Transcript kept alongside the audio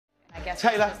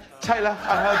Taylor,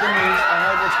 I heard the news. I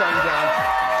heard what's going down.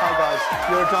 Hi, guys.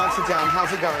 You're a dancer down.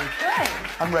 How's it going? Good.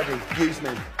 I'm ready. Use me.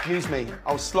 Use me.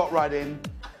 I'll slot right in.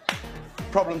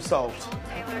 Problem solved.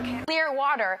 Clear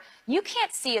water. You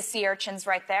can't see a sea urchin's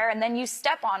right there, and then you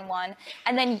step on one,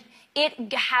 and then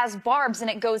it has barbs, and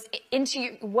it goes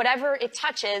into whatever it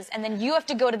touches, and then you have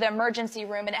to go to the emergency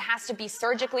room, and it has to be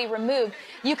surgically removed.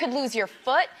 You could lose your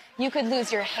foot. You could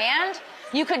lose your hand.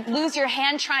 You could lose your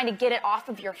hand trying to get it off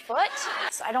of your foot.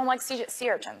 So I don't like sea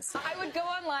urchins. I would go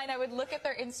online. I would look at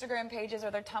their Instagram pages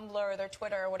or their Tumblr or their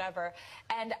Twitter or whatever,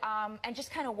 and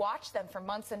just kind of watch them for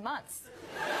months and months.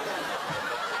 And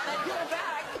I'd go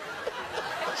back.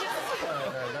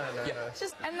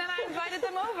 And then I invited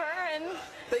them over, and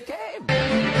they came.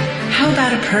 How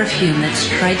about a perfume that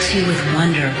strikes you with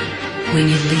wonder when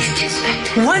you least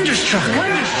expect it? Wonderstruck.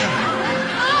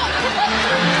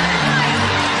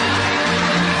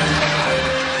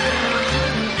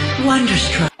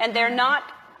 Wonderstruck. And they're not,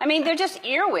 I mean, they're just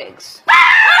earwigs. Stop!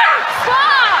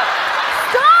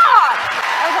 Stop!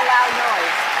 That was a loud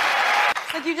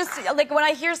noise. Like, you just, like, when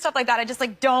I hear stuff like that, I just,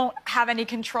 like, don't have any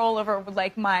control over,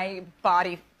 like, my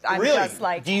body. I'm really? just,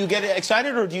 like... Do you get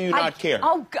excited, or do you not care?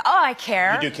 Oh, I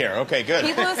care. You do care. Okay, good.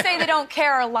 People who say they don't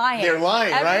care are lying. They're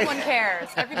lying, right? Everyone cares.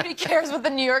 Everybody cares what the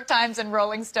New York Times and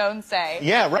Rolling Stone say.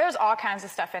 Yeah, right. There's all kinds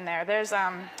of stuff in there. There's,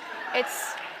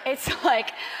 it's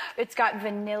like, it's got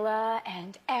vanilla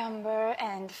and amber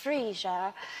and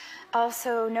freesia,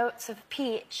 also notes of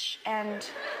peach, and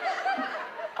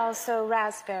also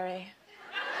raspberry.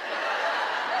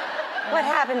 What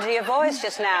happened to your voice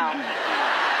just now?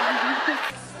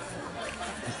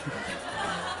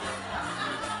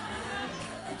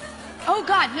 Oh,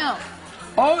 God, no.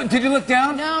 Oh, did you look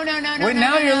down? No. Wait,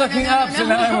 now you're looking up, so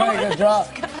now I'm going to drop.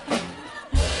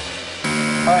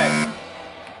 All right.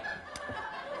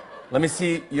 Let me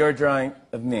see your drawing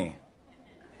of me.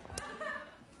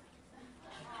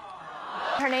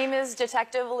 Her name is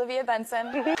Detective Olivia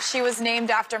Benson. She was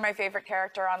named after my favorite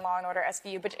character on Law & Order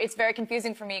SVU, but it's very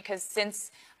confusing for me because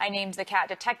since I named the cat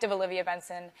Detective Olivia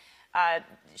Benson,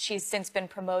 she's since been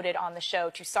promoted on the show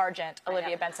to Sergeant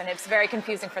Olivia Benson. It's very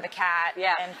confusing for the cat.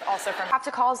 Yeah. And also for... I have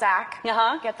to call Zach,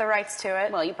 get the rights to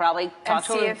it. Well, you probably talked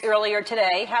to him earlier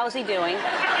today. How's he doing?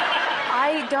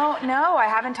 I don't know. I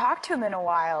haven't talked to him in a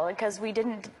while because we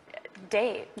didn't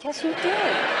date. Yes, you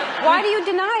did. Why do you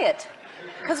deny it?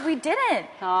 Because we didn't.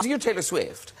 You're Taylor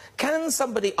Swift. Can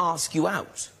somebody ask you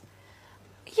out?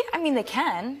 Yeah, I mean, they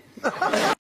can.